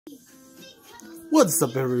What's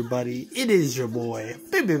up, everybody? It is your boy,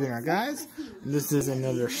 Baby Bear, guys. This is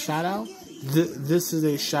another shout out. This is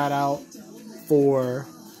a shout out for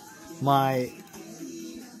my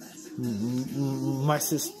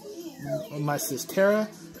sis Tara.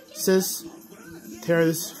 Sis Tara,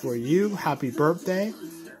 this is for you. Happy birthday.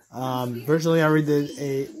 Originally I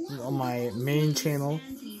redid on my main channel,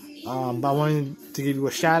 but I wanted to give you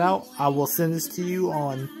a shout out. I will send this to you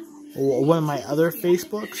on one of my other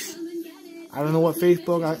Facebooks. I don't know what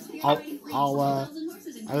Facebook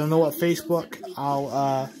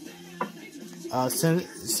I'll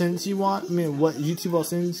send you on. I mean, what YouTube I'll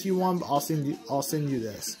send you on, but I'll send you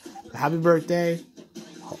this. Happy birthday.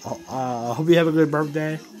 Hope you have a good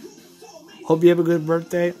birthday. Hope you have a good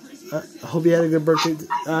birthday. Hope you had a good birthday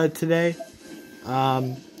today.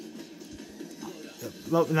 And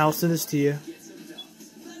I'll send this to you.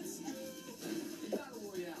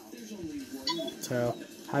 So,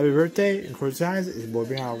 happy birthday, and of course, guys, it's your boy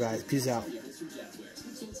Bear, guys. Peace out.